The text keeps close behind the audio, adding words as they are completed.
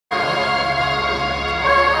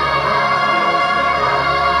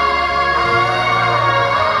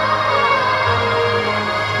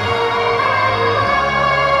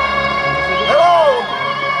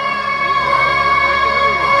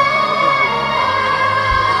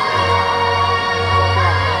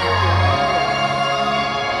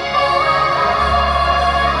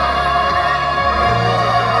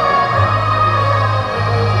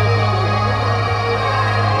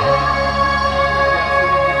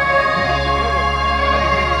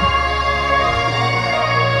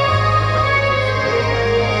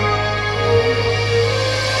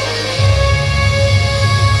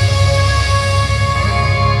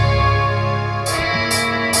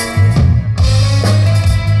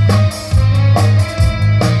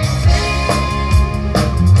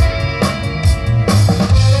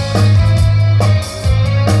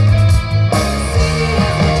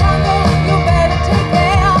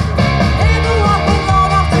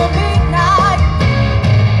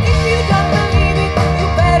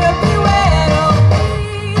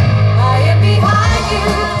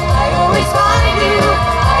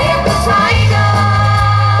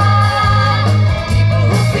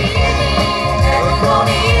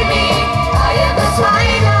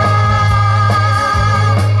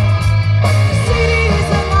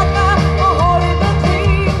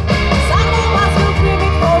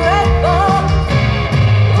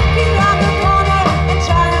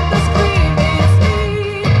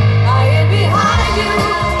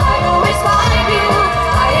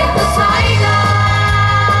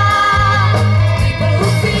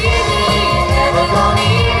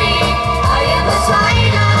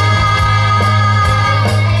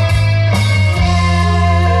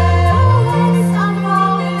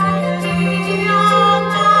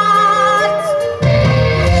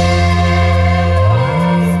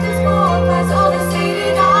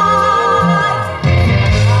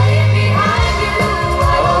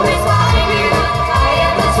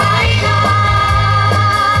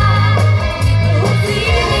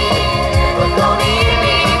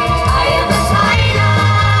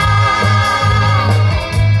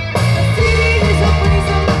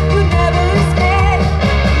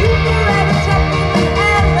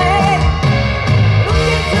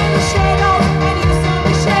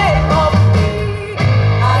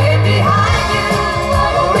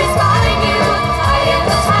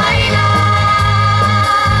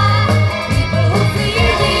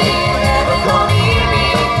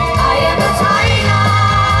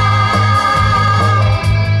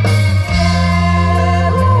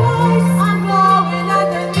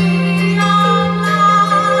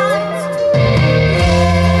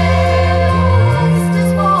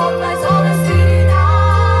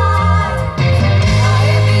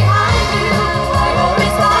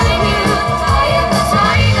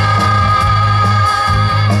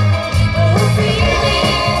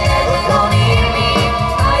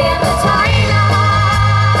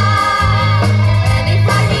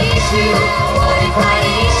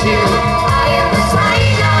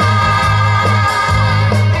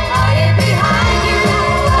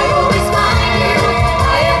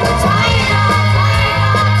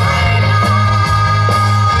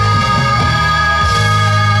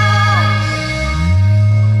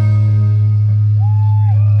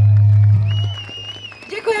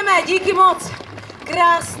Děkujeme, díky moc.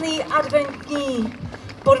 Krásný adventní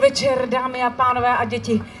podvečer, dámy a pánové a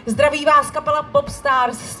děti. Zdraví vás kapela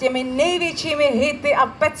Popstars s těmi největšími hity a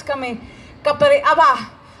peckami kapely ABBA.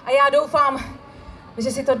 A já doufám,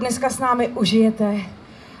 že si to dneska s námi užijete.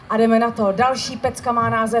 A jdeme na to. Další pecka má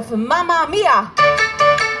název Mamma Mia.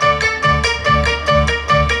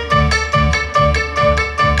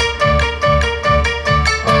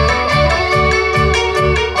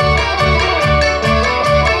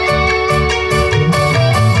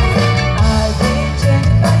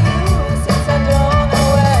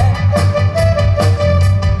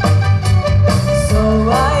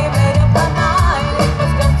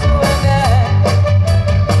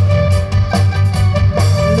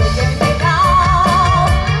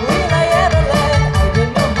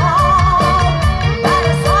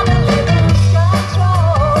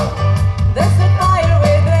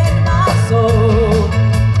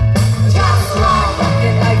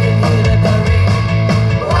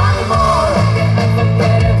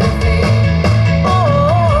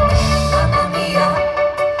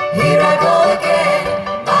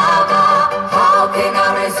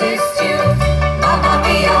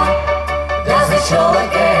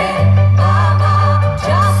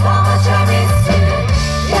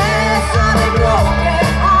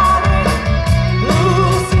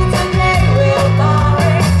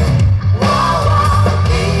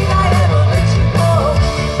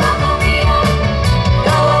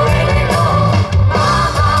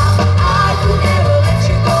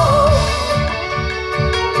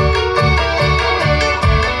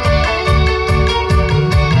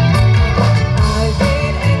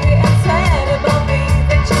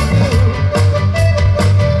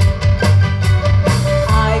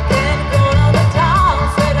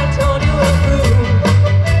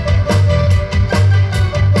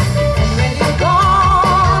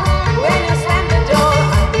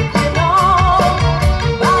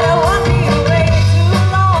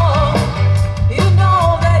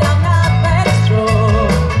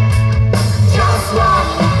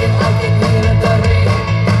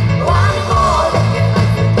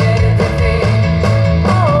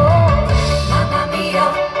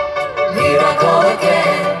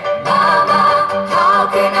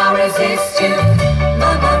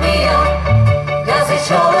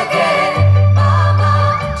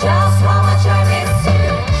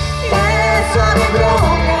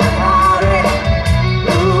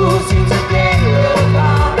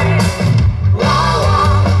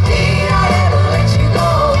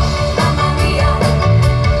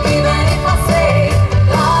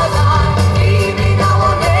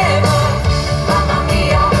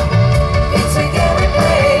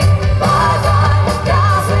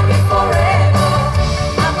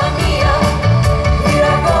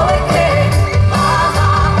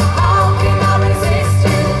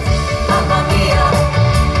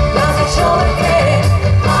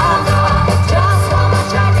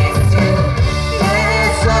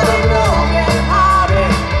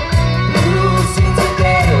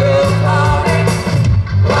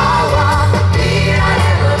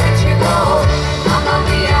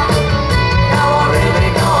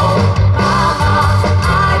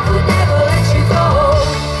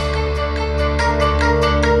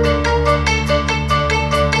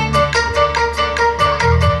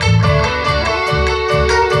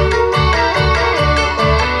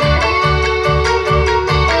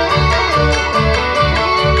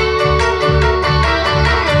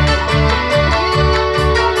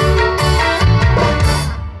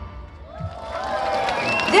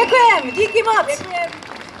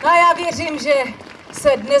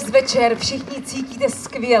 Večer všichni cítíte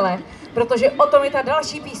skvěle, protože o tom je ta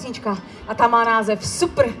další písnička a ta má název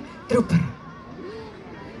Super Trooper.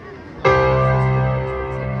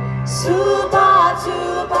 Super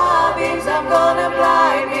Trooper beams I'm gonna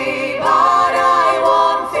blind me, but I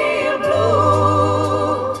won't feel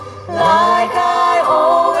blue like I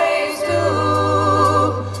always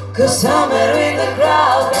do, 'cause somewhere in the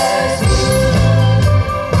crowd there's you.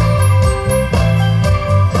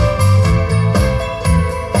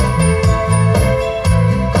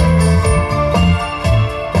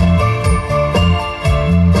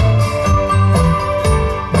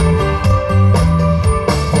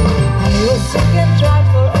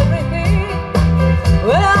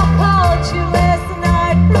 Well,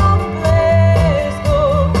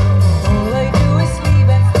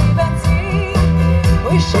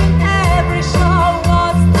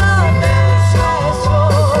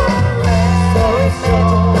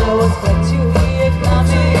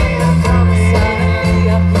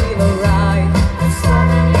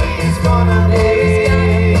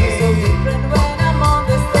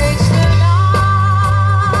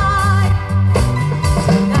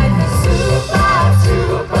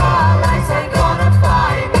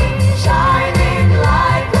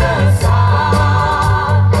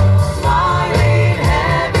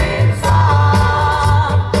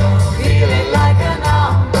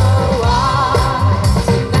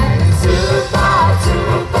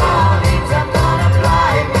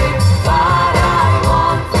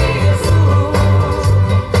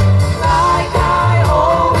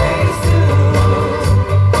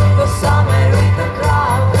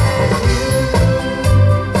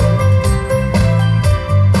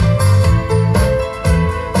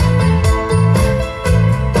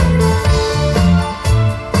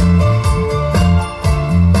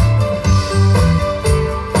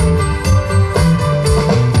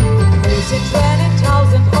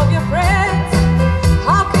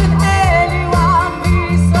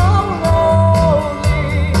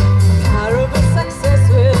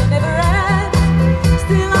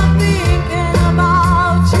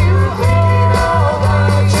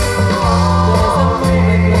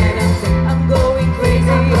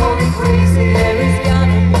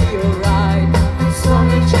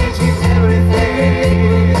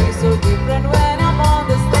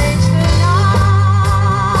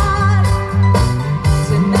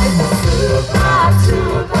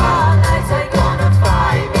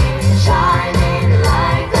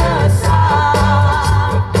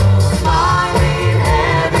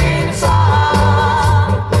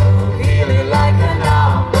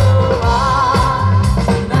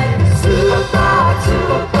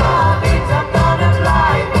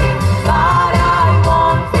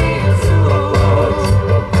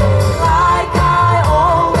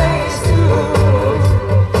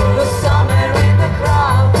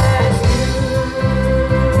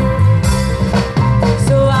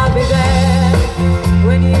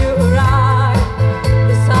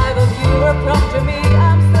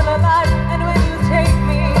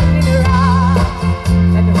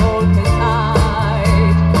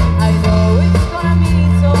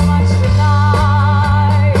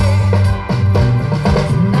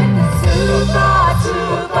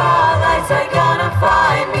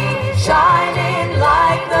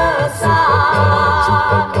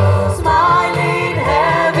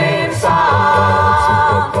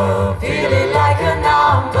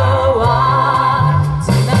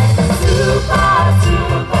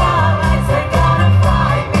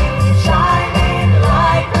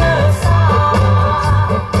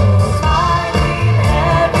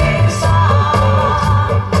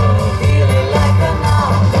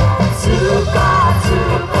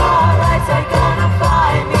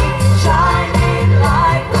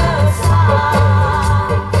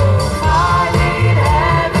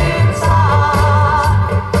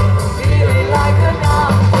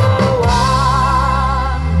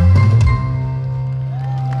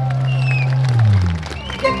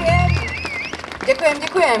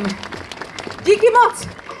 Děkujem. Díky moc,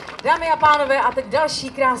 dámy a pánové, a teď další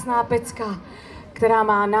krásná pecka, která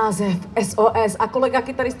má název SOS. A kolega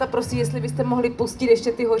kytarista prosí, jestli byste mohli pustit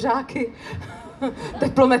ještě ty hořáky,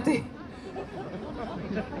 teplomety.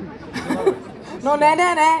 No ne,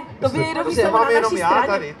 to by je dobře. To mám na jenom naší já straně.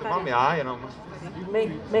 tady, to mám já jenom.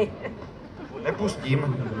 My.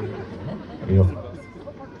 Nepustím. Jo.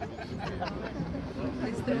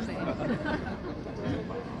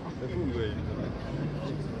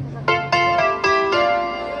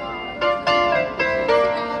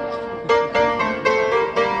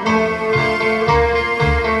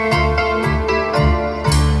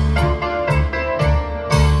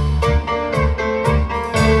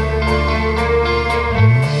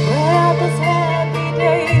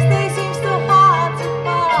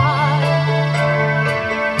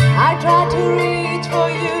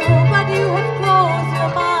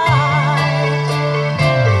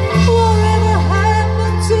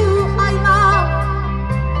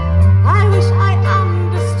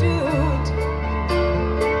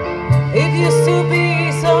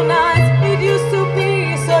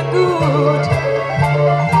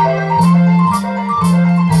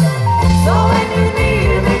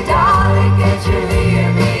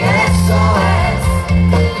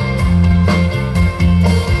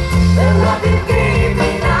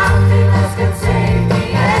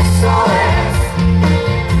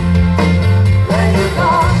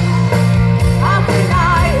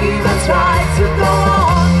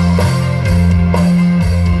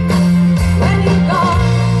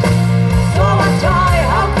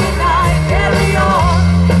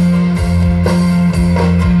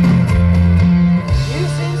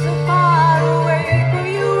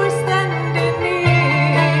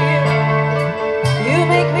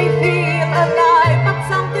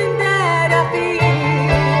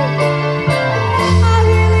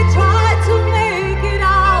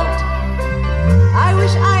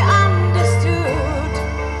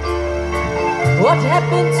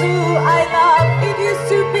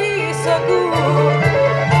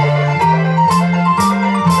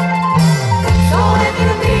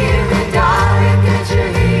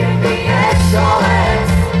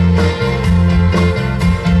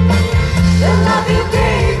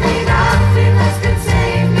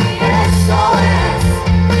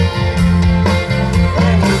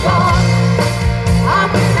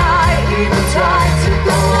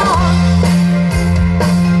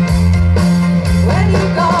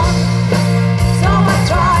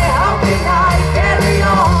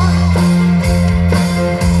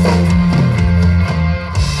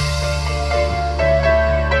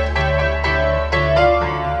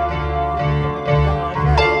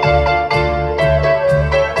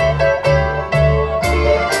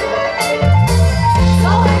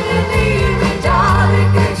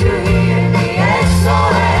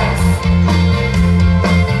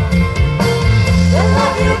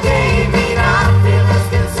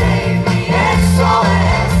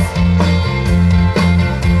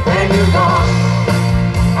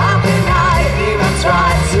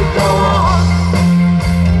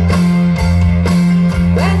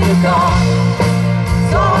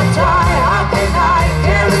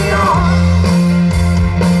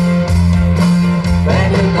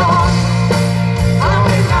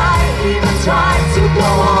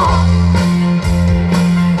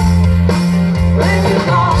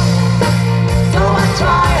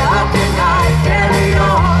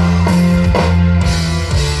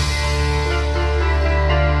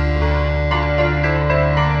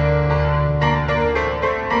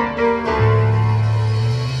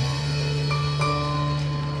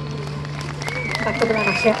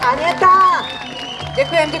 Aněta!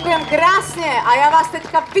 Děkujem krásně a já vás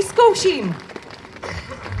teďka vyzkouším.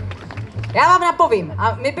 Já vám napovím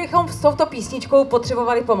a my bychom s touto písničkou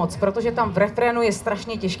potřebovali pomoc, protože tam v refrénu je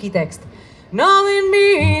strašně těžký text. Knowing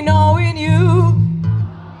me, knowing you.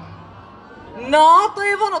 No, to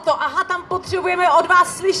je ono to. Aha, tam potřebujeme od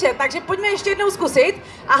vás slyšet, takže pojďme ještě jednou zkusit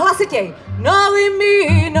a hlasitěj. Knowing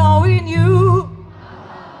me, knowing you.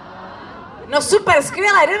 No super,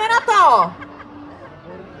 skvěle, jdeme na to.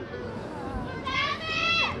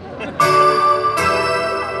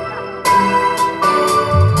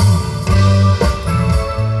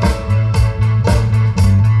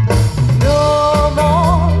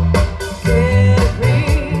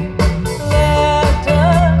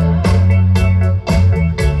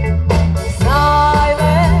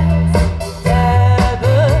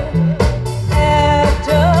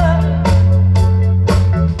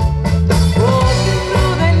 Walking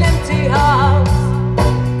through an empty house.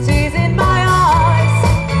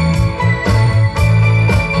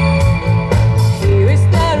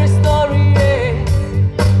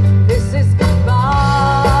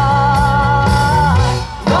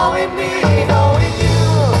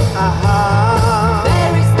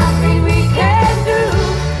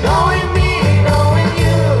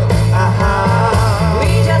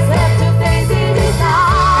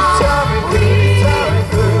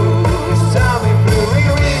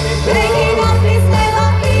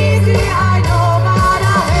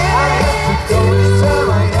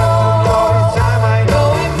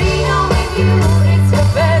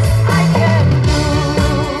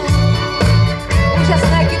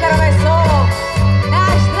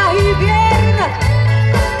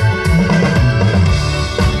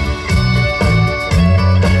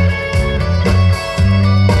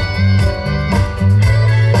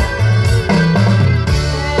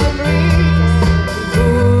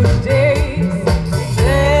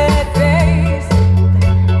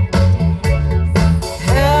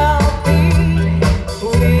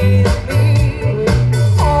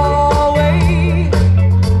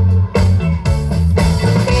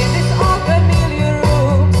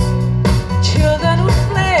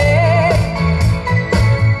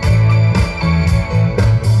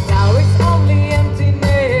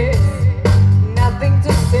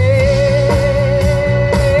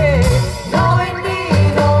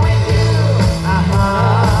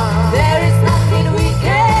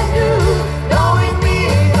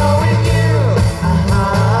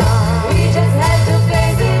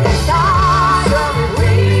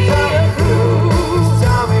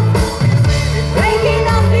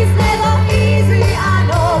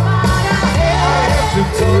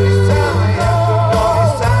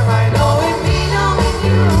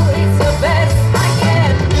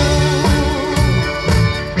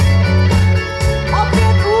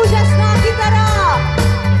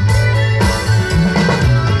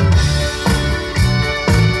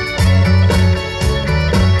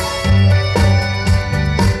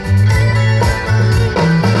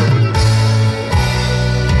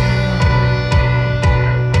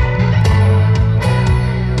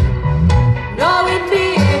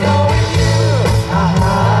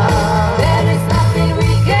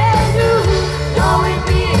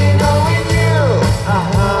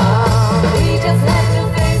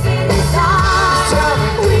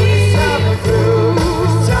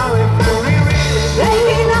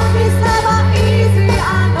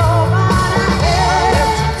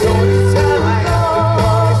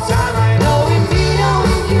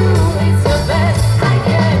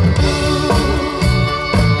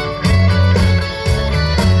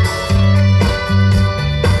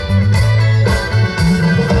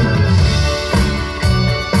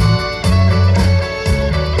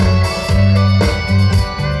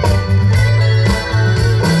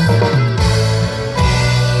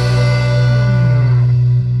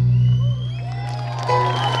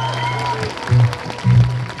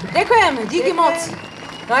 Děkujem, díky moc.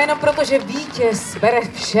 No a jenom proto, že vítěz bere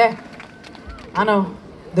vše. Ano,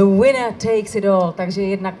 the winner takes it all, takže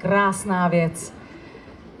jedna krásná věc.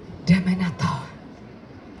 Jdeme na to.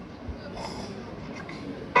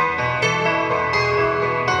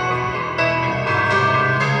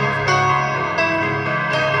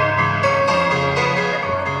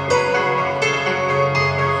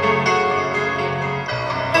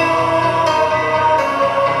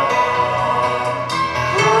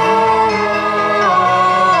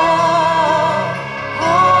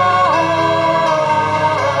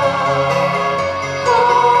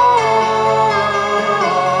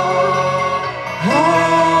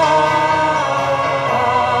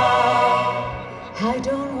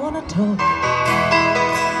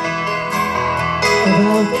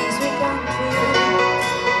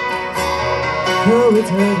 Oh, it's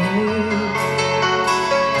hurting me.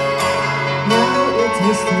 Now it's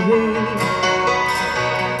history.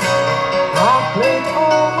 I've played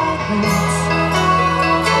all my cards,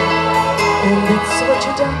 and that's what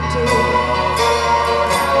you done too.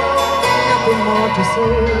 Nothing more to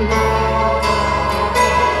say,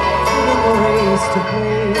 no more race to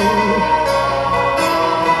play.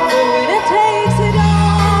 The winner takes it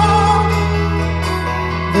all,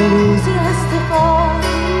 the loser has to fall.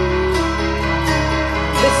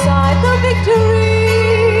 Beside the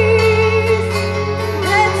victories,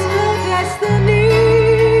 that's her destiny.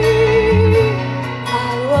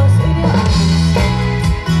 I was in your arms,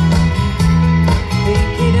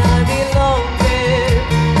 thinking I belonged there.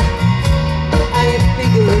 I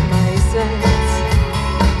figured my sense,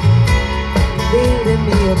 building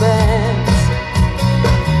me a band,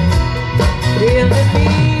 building me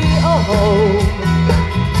a home,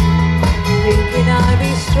 thinking I'd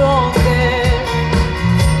be stronger.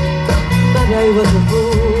 But I was a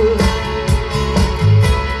fool,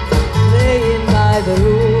 playing by the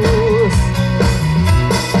rules.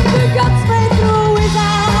 The gods made through his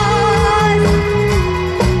eyes,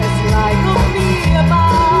 as like of me a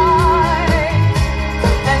mine,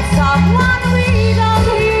 and someone we don't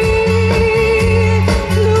hear,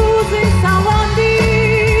 losing someone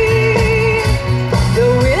dear. The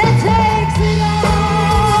winner takes it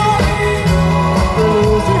all, the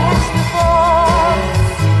loser has to fall.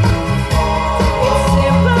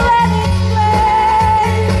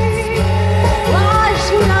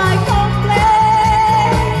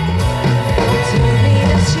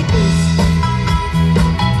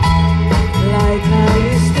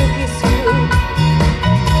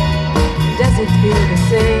 Feel the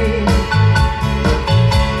same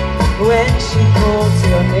when she calls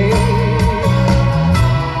your name.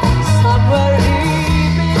 Somewhere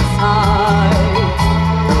deep inside,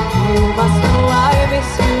 you must know I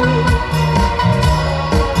miss you.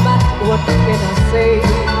 But what can I say?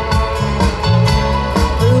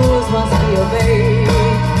 Rules must be obeyed.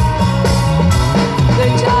 The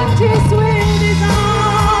judge is with his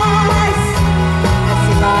eyes, as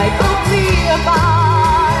like only a bar.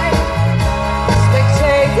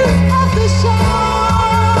 Of the show,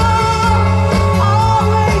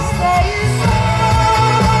 always staying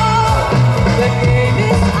slow. The game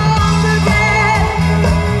is on again,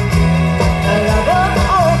 a lover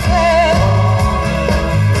or a friend,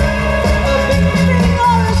 a big thing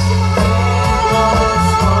or a small.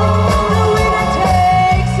 The winner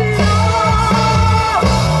takes it all.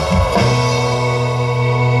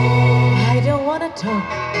 I don't wanna talk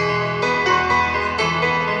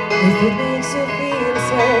if it makes you feel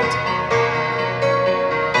sad,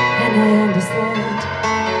 and I understand.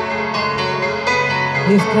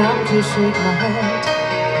 You've come to shake my hand.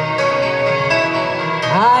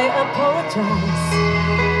 I apologize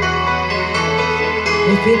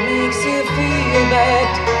if it makes you feel bad.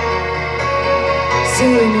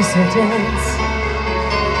 Silly so tense,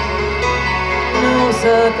 no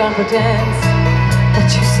circumference, but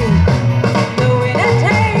you see, the winner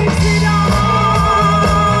takes it all.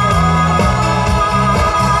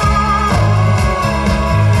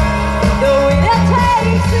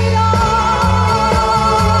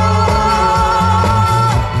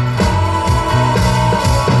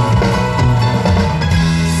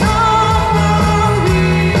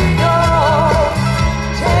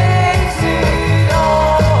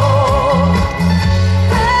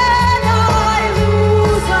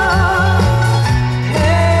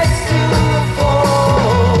 It's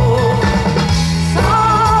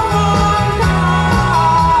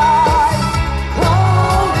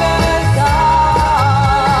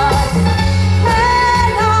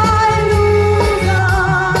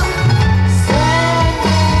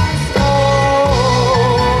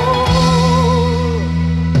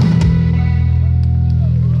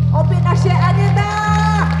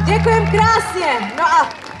Děkujem krásně. No a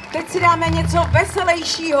teď si dáme něco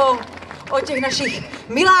veselějšího o těch našich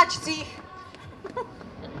miláčcích.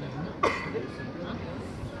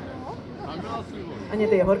 Aně,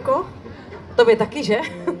 ty je horko? Tobě taky, že?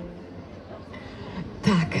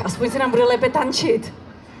 Tak, aspoň se nám bude lépe tančit.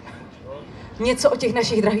 Něco o těch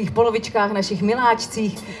našich drahých polovičkách, našich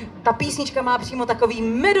miláčcích. Ta písnička má přímo takový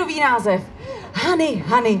medový název. Honey,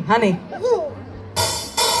 honey, honey.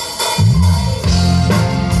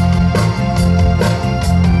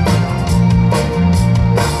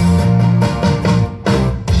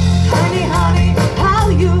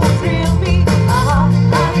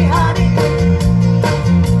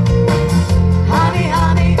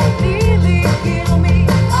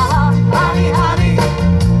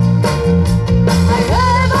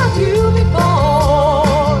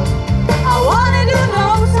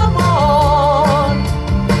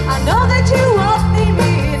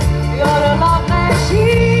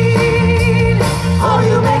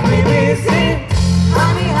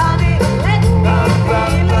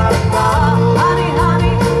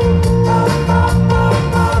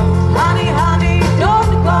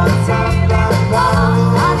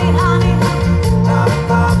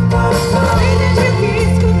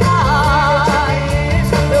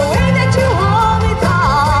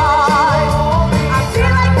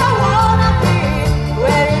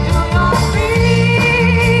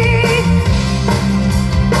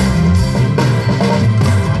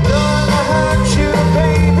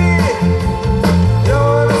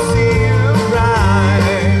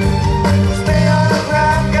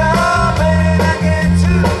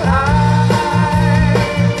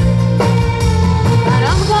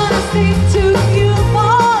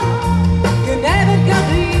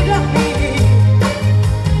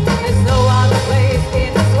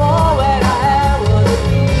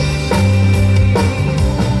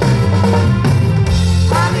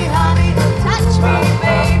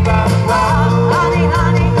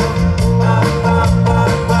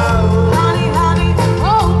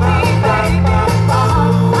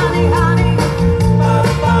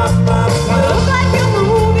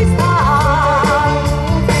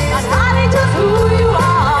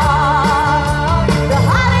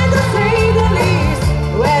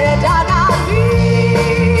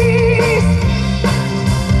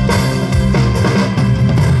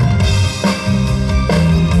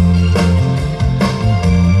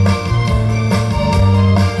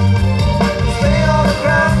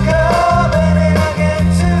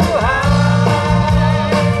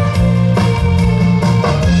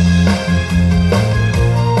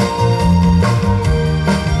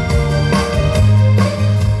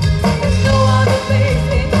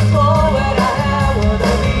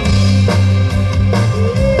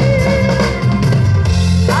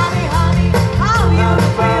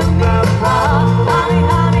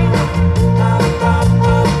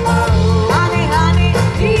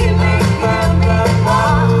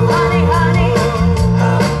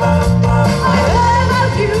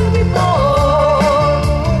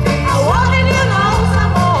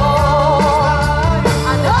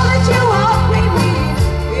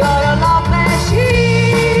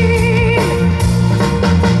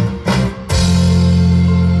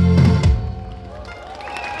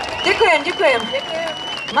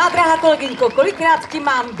 Má drahá kolegyňko, kolikrát ti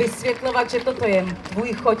mám vysvětlovat, že toto je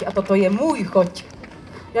tvůj choť a toto je můj choť?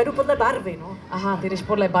 Já jdu podle barvy, no. Aha, ty jdeš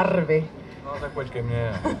podle barvy. No tak pojď ke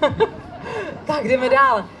mně. Tak jdeme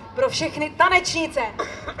dál. Pro všechny tanečnice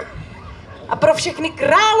a pro všechny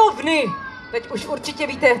královny. Teď už určitě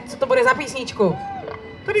víte, co to bude za písničku.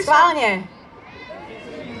 Schválně.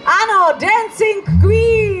 Ano, Dancing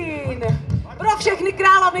Queen. Pro všechny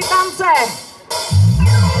královny tance.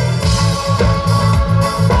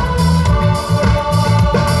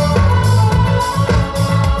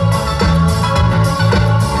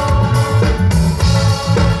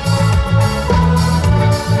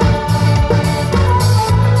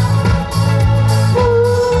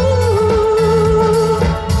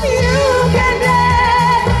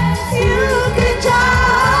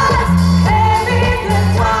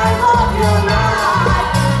 Time of your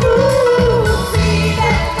life, ooh, see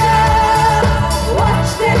that girl.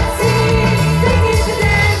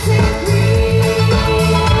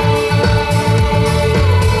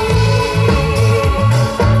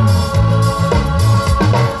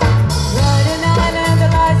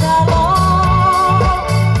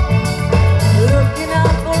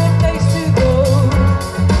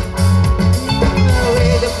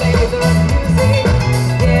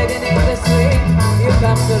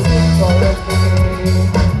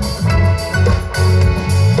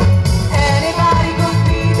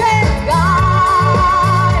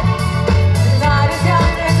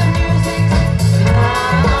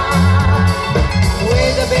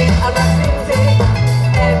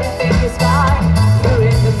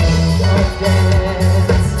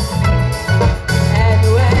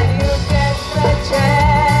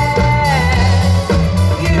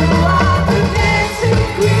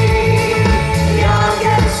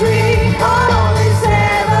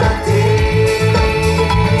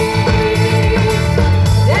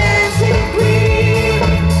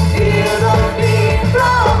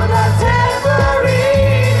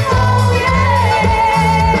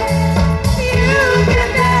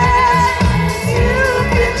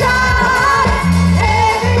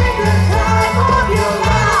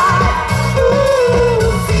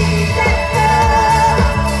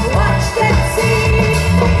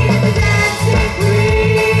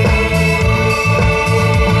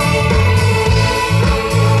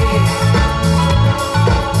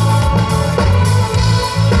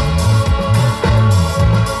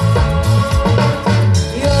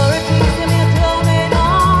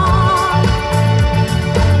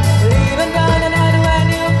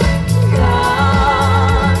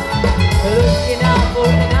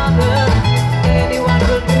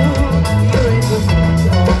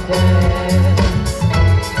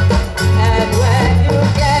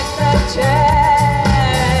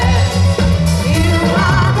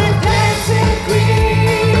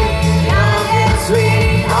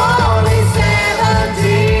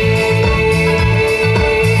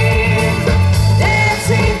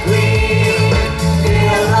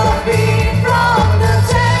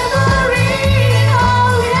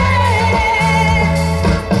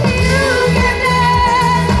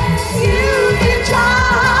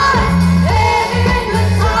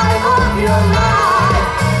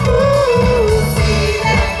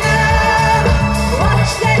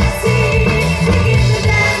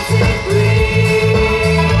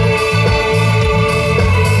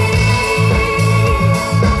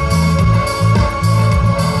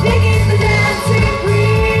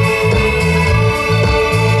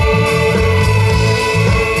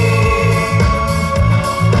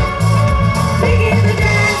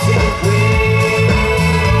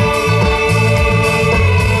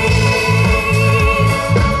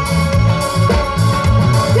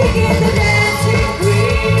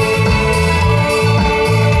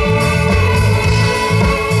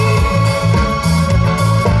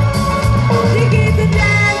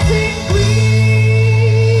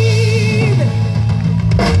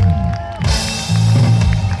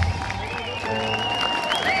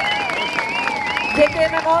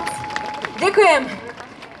 Děkujeme moc. Děkujem.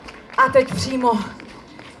 A teď přímo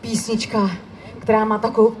písnička, která má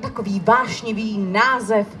takový vášnivý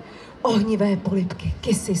název Ohnivé polibky,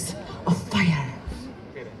 Kisses of Fire.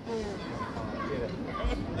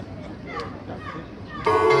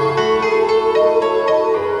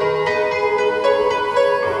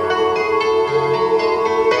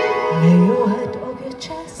 Lay your head on your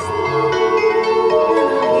chest, and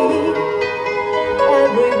I hear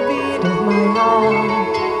every beat of my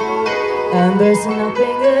heart. And there's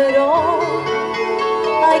nothing at all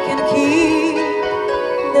I can keep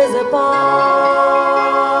this apart.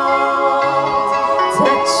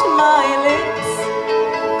 Touch my lips,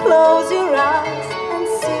 close your eyes, and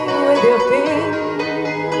see with your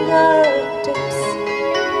fingertips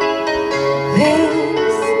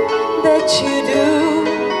things that you do.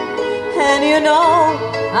 And you know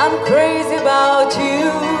I'm crazy about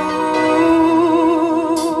you.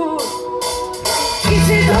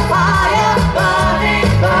 Kisses of fire, burning,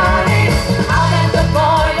 burning, out at the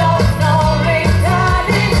point of no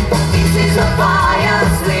returning. Kisses of fire,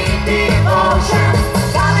 sweet devotion,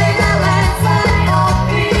 calling a landslide of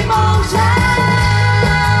emotion.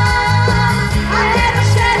 I had a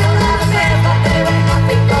shadow of a man, but there ain't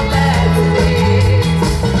nothing compared to it.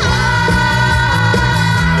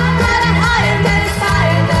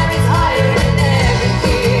 Higher than it's higher than every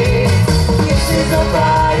kiss. Kisses of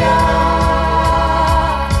fire,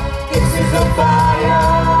 kisses of fire.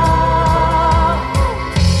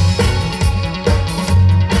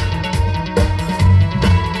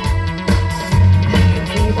 I can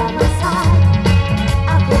be by my side,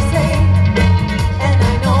 I feel safe, and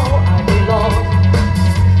I know I belong.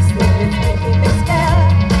 Still it's making me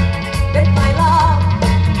scared that my love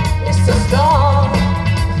is so strong.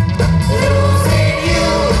 Losing you,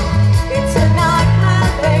 it's a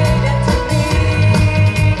nightmare waiting to meet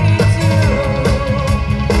you.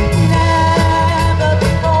 Never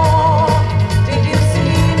before did you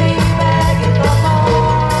see me begging for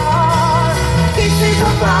more. Kisses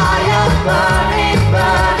of fire, burning,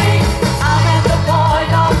 burning, I'm at the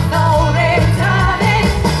point of no returning.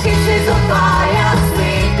 Kisses of fire,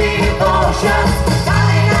 sweet devotion,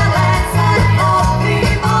 calling a landslide of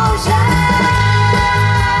emotion.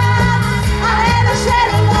 I had a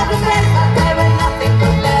shadow of a man, but there was nothing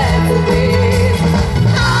compared to this.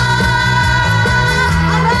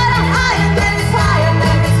 I'm running higher than it's fire,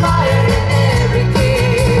 than it's fire in every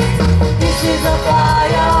kiss. Kisses of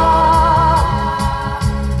fire,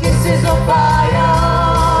 kisses of fire,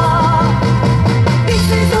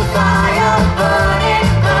 kisses of fire, burning,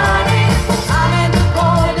 burning. I'm at the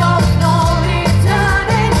point of no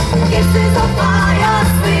returning. Kisses of fire,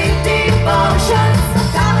 sweet devotion,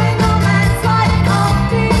 calling a landslide of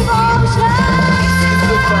devotion. Kisses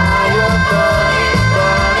of fire, burning,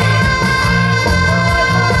 burning.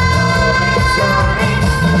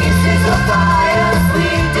 Kisses of fire,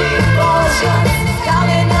 sweet devotion,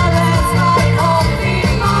 calling a landslide of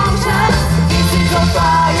devotion. Kisses of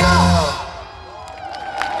fire.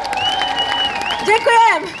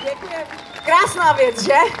 Děkujem. Krásná věc,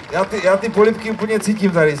 že? Já ty polibky úplně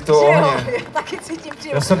cítím tady z toho Že jo, ohně. já taky cítím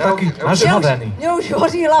přímo. Já jsem taky nažhavený. Mě už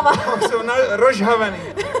hoří hlava. Jsem rozhavený.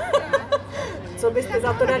 Co byste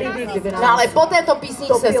za to dali vy, kdyby nás... No ale po této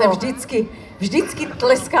písničce se topilo. vždycky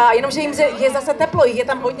tleská, jenomže jim je zase teplo, jich je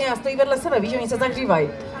tam hodně a stojí vedle sebe, víš, oni se zahřívají.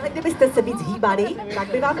 Ale kdybyste se víc hýbali, tak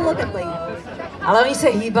by vám bylo tepleji. Ale oni se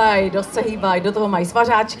hýbají, dost se hýbají, do toho mají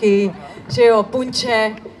svařáčky, že jo,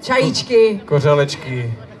 punče, čajíčky.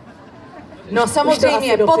 Kořalečky. No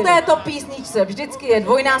samozřejmě, asi po dopředu. této písničce vždycky je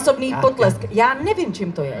dvojnásobný potlesk. Já nevím,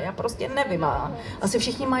 čím to je, já prostě nevím. A asi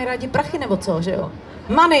všichni mají rádi prachy nebo co, že jo?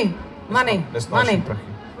 Money, money, Nesnáším money. prachy.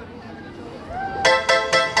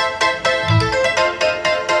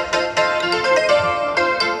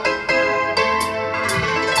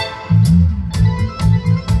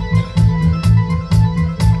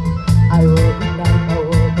 I work a night, I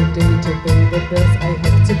work a day to pay the bills I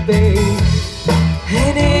have to pay.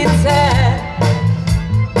 And it's sad.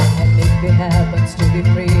 And if it happens to be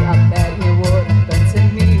free, I bet he wouldn't fancy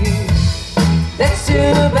me. That's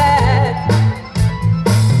too bad.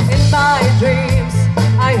 In my dreams,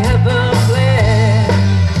 I have a plan.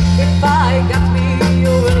 If I got me,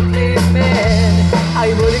 you will play man.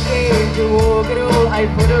 I would engage you, walk it all, I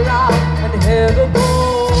put around and have a ball.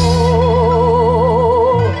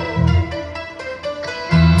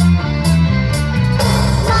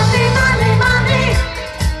 Money, money, money,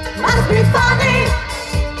 must be funny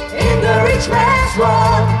in the rich man's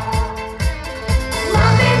world.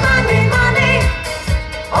 Money, money, money,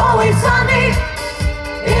 always sunny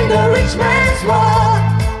in the rich man's world.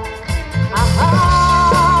 Aha.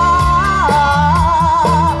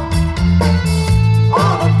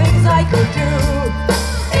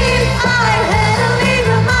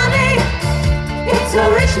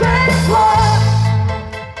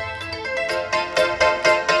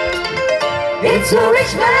 It's a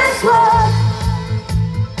rich man's world.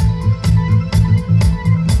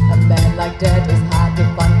 A man like that is hard to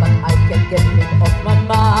find, but I can't get him off my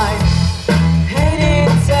mind.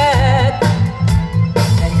 Hating sad.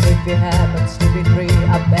 And if he happens to be free,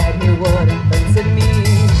 I bet he wouldn't fancy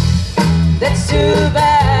me. That's too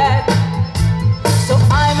bad. So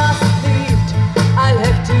I must leave. I'll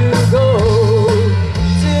have to go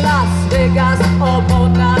to Las Vegas or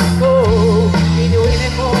Monaco. In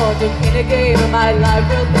winning more than in a game, my life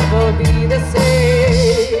will never be the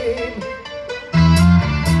same.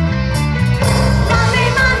 Money,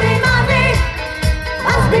 money, money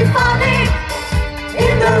must be funny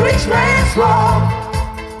in the rich man's world.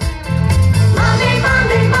 Money,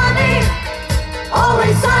 money, money,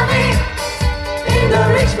 always sunny in the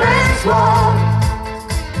rich man's world.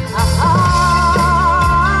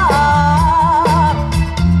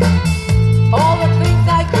 All the things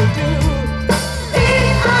I could do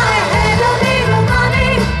if I had a little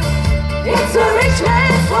money. It's a rich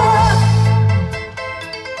man's world.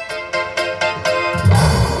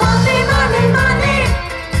 Money, money, money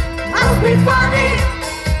must be funny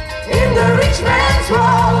in the rich man's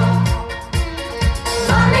world.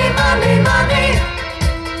 Money, money, money,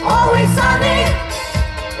 always sunny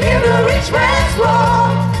in the rich man's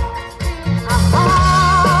world.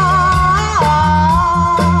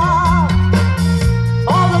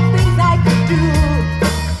 All the things I could do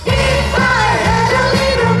if I had a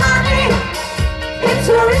little money. It's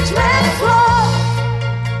a rich man's world.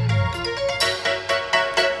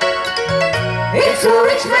 It's a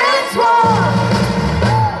rich man's world.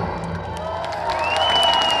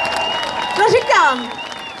 Co říkám?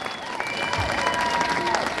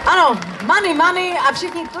 Ano, money, money a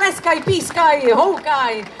všichni tleskají, pískají,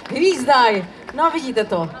 houkají, hvízdají. No vidíte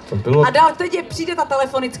to. A dál teď přijde ta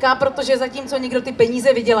telefonická, protože zatímco někdo ty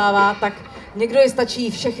peníze vydělává, tak někdo je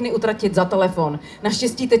stačí všechny utratit za telefon.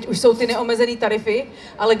 Naštěstí teď už jsou ty neomezený tarify,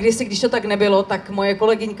 ale kdysi, když to tak nebylo, tak moje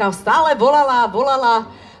kolegyňka stále volala,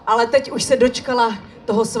 ale teď už se dočkala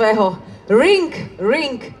toho svého ring,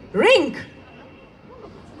 ring, ring.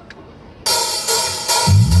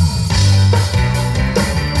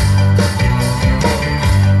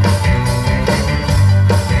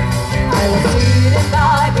 I was sitting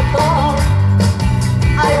by the phone.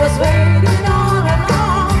 I was waiting all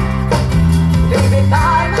alone. Baby,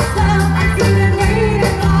 by myself, I'm sitting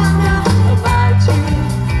waiting wondering about you.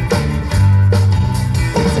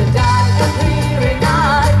 It's a dark and dreary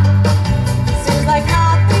night. Seems like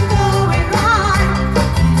nothing going right.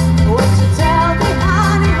 What you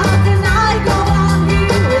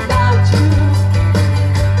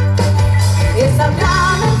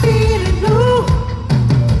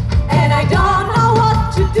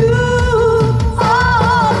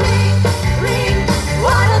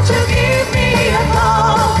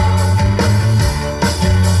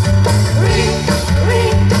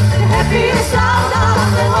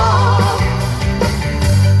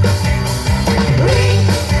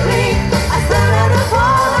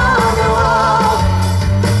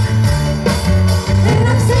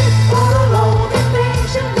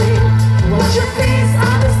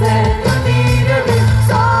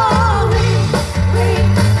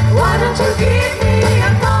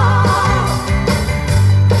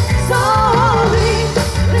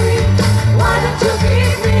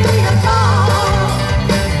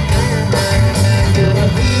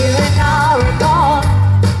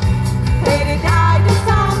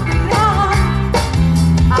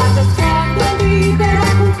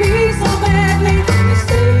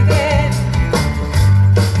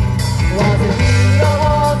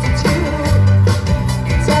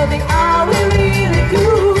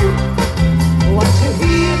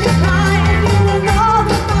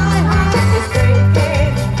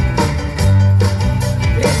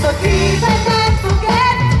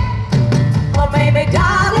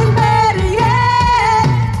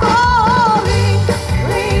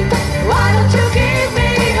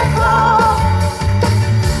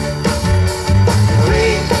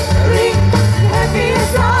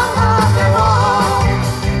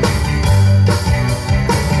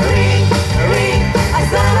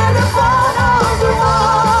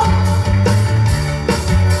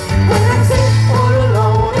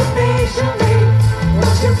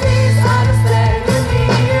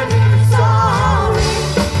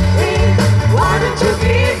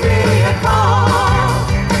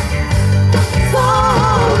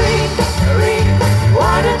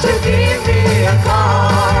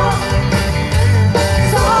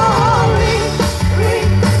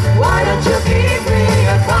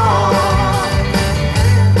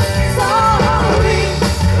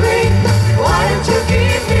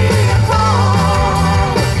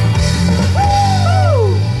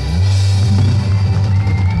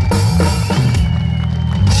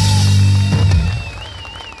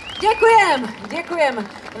děkujem.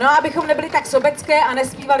 No a abychom nebyli tak sobecké a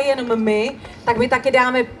nespívali jenom my, tak my taky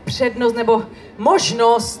dáme přednost nebo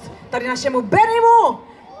možnost tady našemu Bennymu.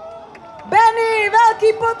 Benny,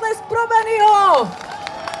 velký potlesk pro Bennyho.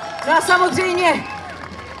 No a samozřejmě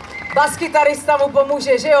baskytarista mu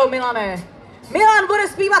pomůže, že jo, Milané? Milan bude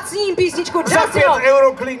zpívat s ním písničku Za 5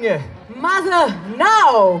 euro klidně. Mother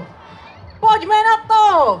Now. Pojďme na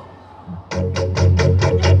to.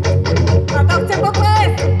 A to chce potlesk.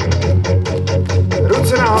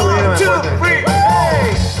 Ruce nahoru, jdeme, pojďme.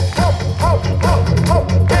 Hey! Hop, hop, hop,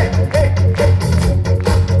 hop, hey, hey, hey.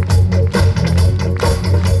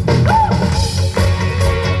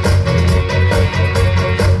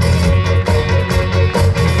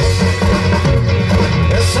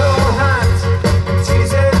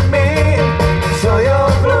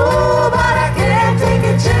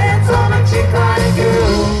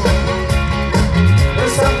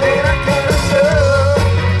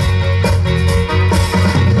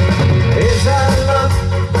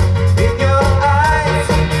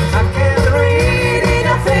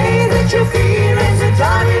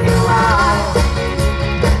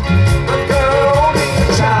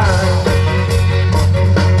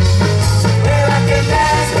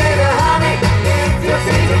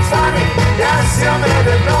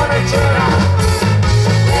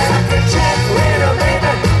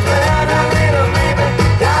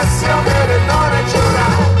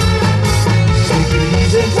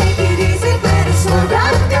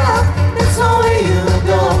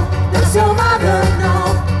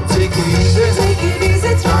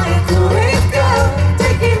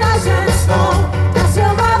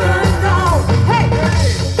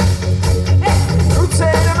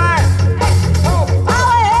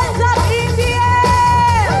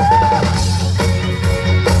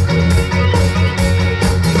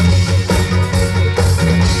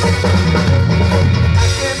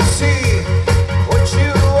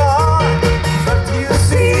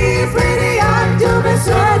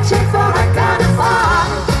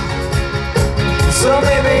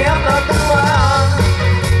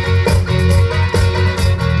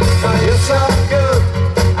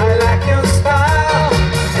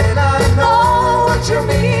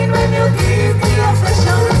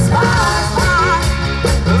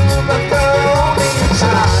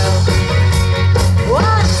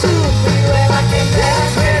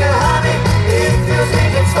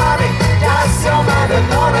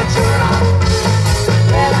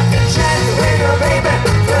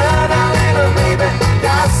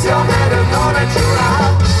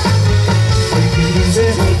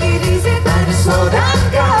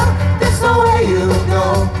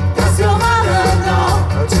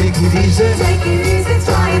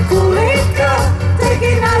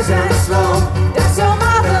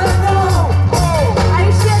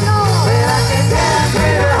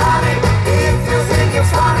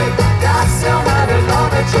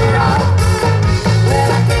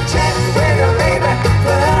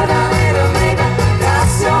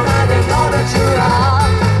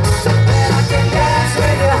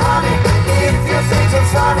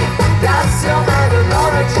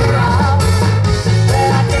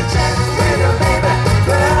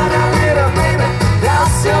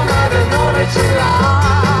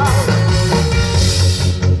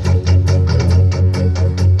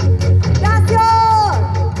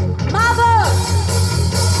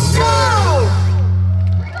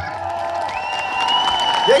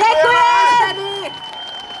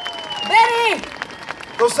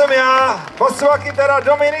 To jsem já, basová kytara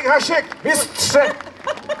Dominik Hašek, mistře.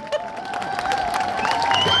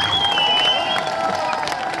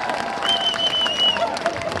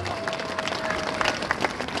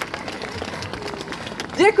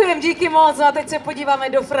 Děkujem, díky moc. No a teď se podíváme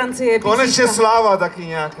do Francie. Konečně sláva taky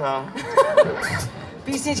nějaká.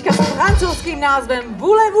 Písnička s francouzským názvem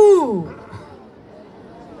Voulez-vous.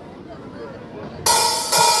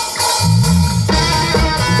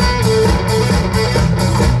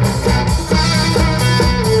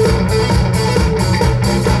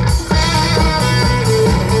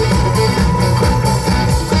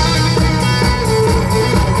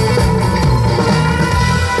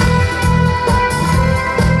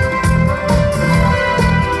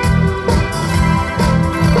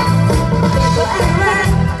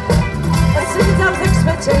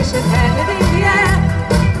 And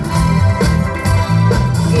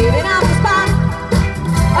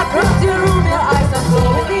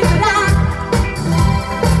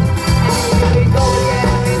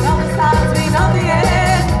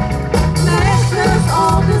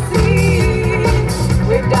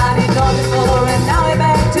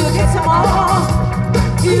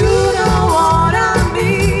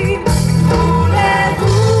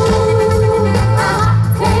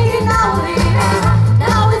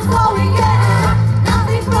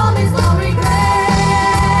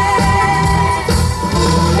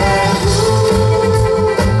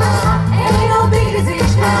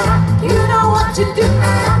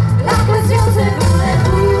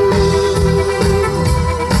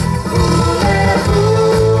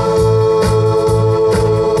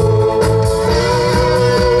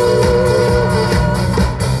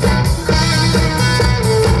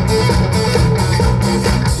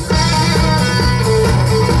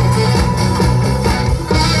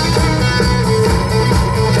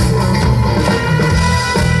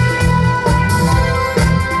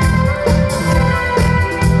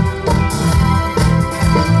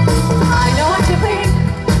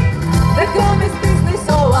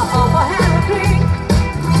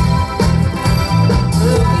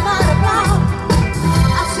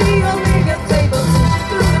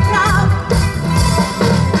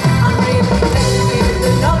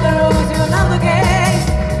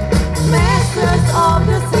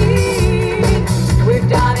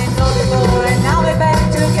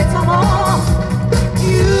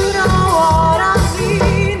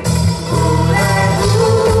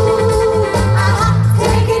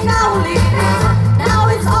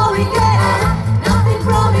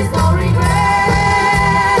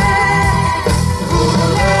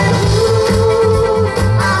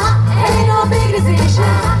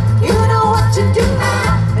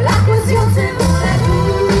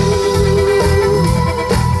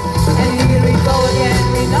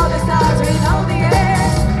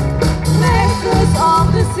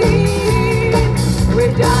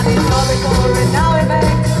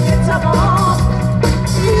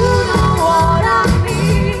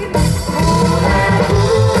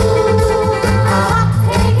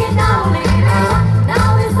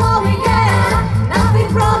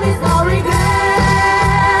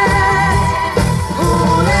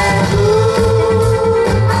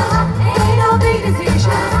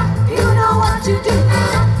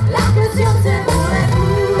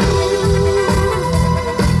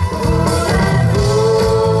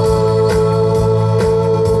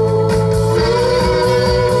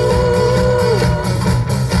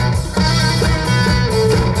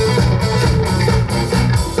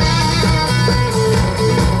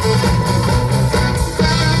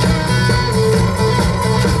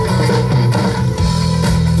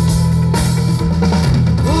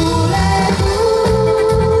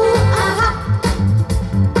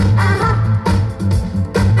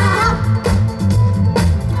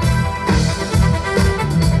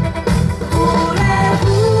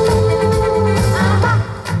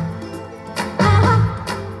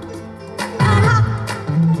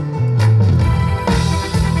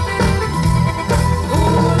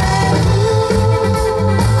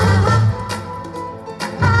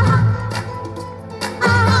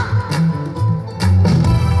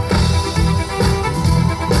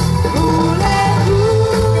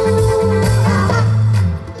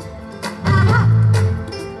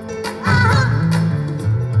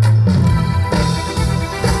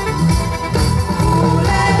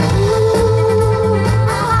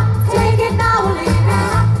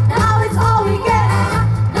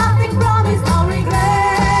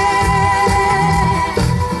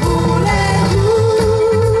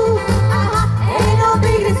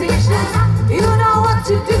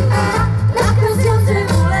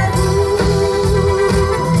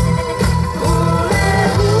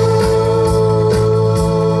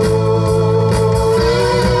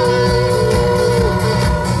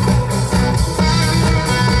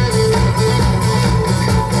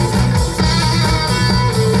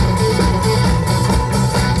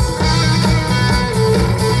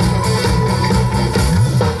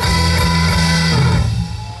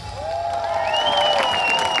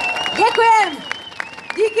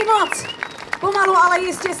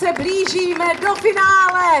se blížíme do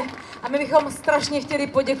finále. A my bychom strašně chtěli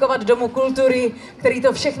poděkovat Domu kultury, který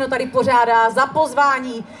to všechno tady pořádá, za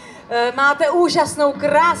pozvání. Máte úžasnou,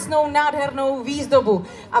 krásnou, nádhernou výzdobu.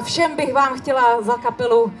 A všem bych vám chtěla za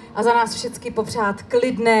kapelu a za nás všechny popřát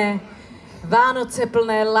klidné Vánoce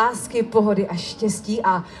plné lásky, pohody a štěstí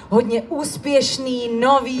a hodně úspěšný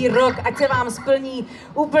nový rok, ať se vám splní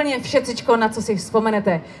úplně všecičko, na co si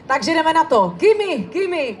vzpomenete. Takže jdeme na to. Gimme,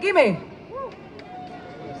 gimme, gimme!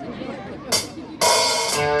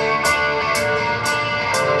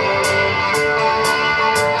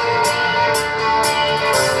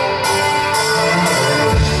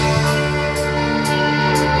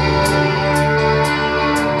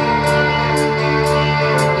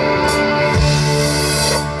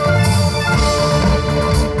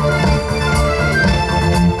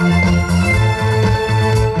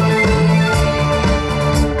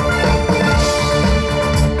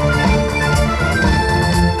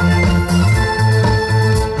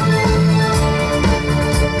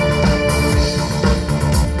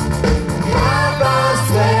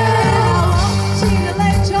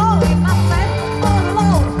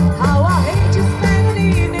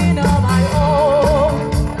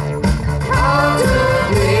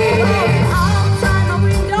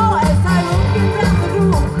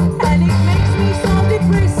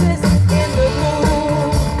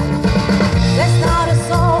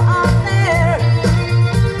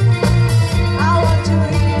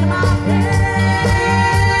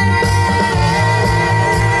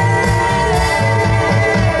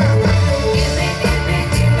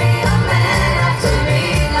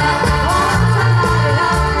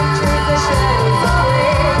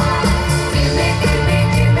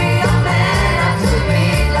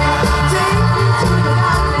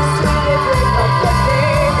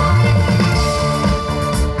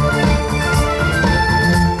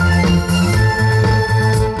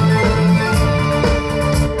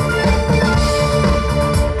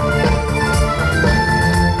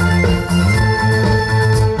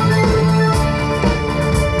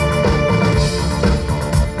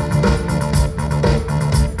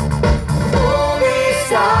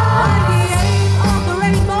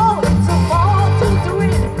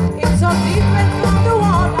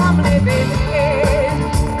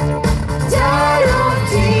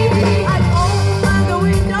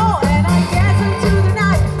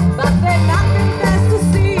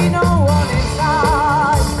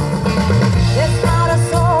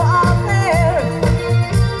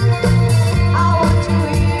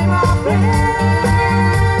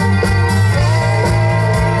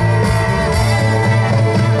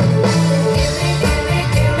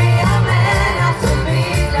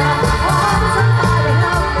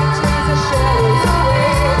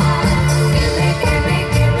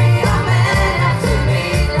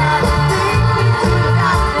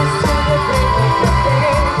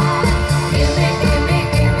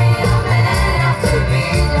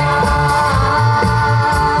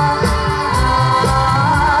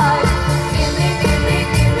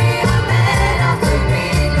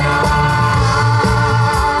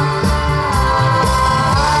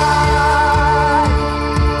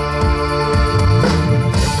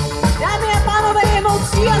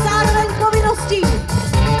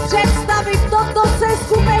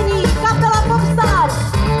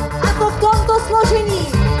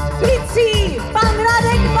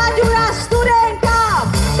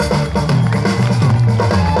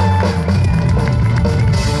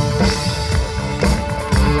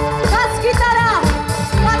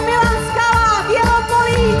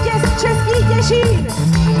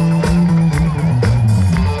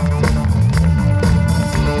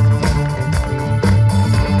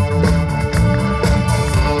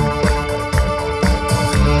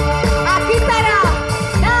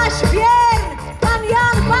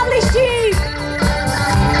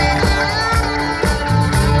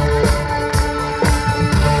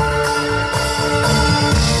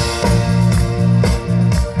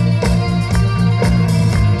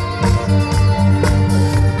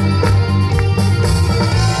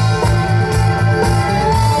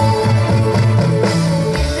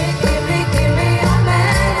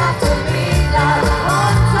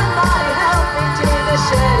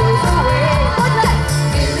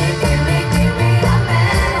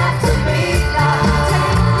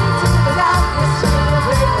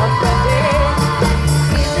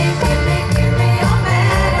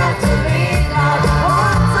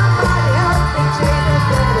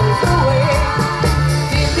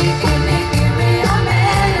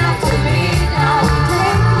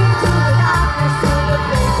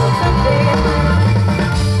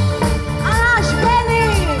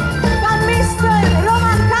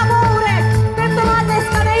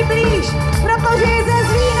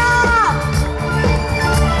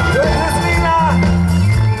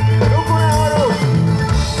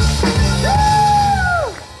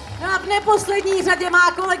 řadě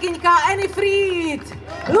má kolegyňka Anny Fried.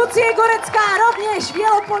 Lucie Gorecká rovněž v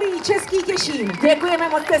Jelopolí, Český Těšín. Děkujeme,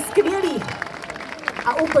 moc jste skvělí.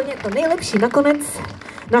 A úplně to nejlepší nakonec,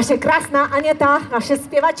 naše krásná Aněta, naše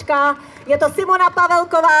zpěvačka, je to Simona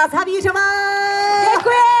Pavelková z Havířova.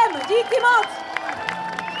 Děkujem, díky moc.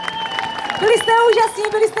 Byli jste úžasní,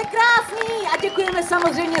 byli jste krásní a děkujeme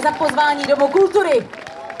samozřejmě za pozvání Domu kultury.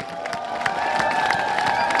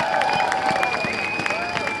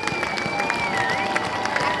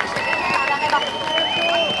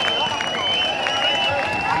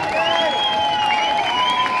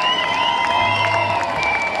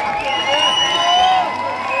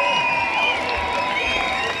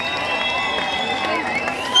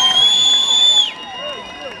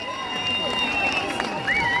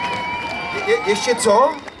 Ještě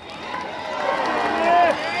co?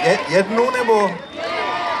 Jednu nebo?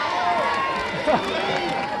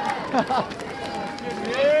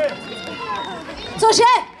 Cože?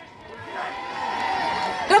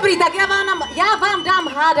 Dobrý, tak já vám dám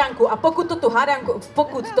hádanku a pokud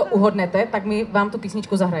to uhodnete, tak my vám tu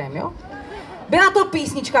písničku zahrajeme, jo? Byla to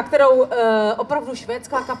písnička, kterou opravdu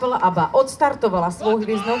švédská kapela ABBA odstartovala svou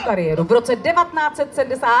hvězdnou kariéru v roce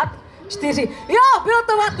 1974. Jo, bylo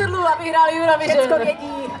to Waterloo a vyhráli Eurovision. Všecko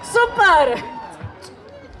vědí. Super!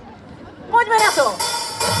 Pojďme na to!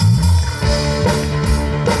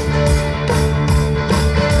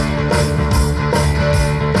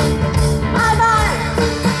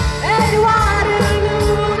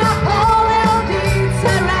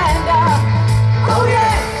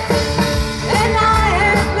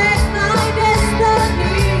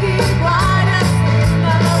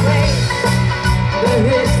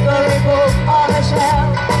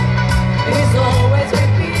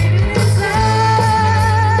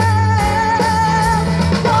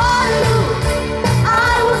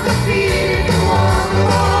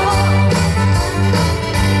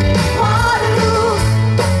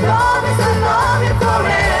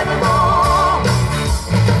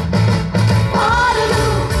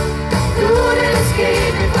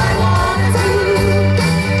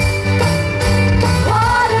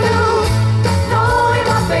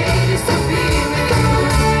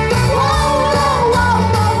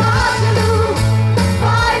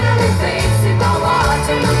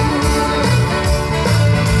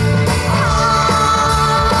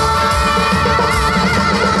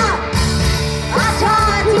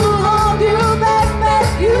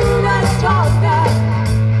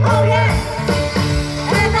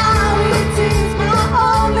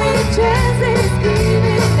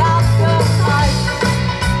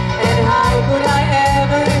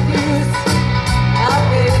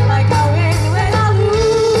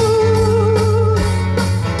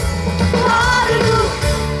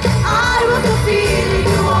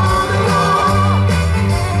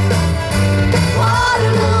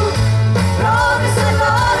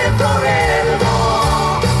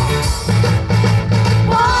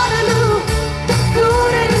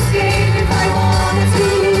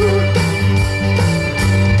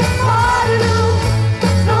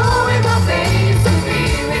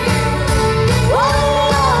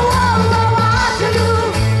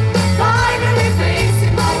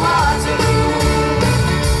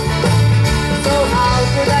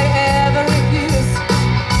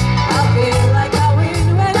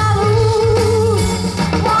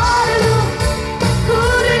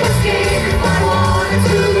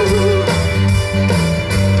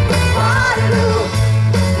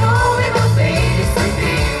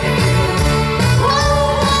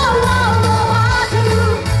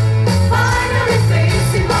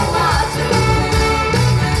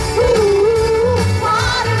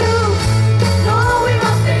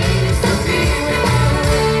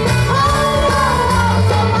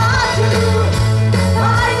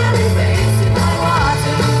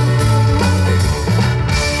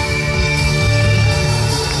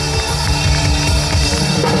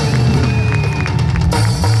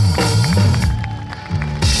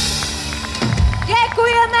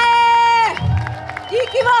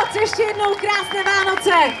 Ještě jednou krásné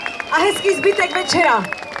Vánoce a hezký zbytek večera.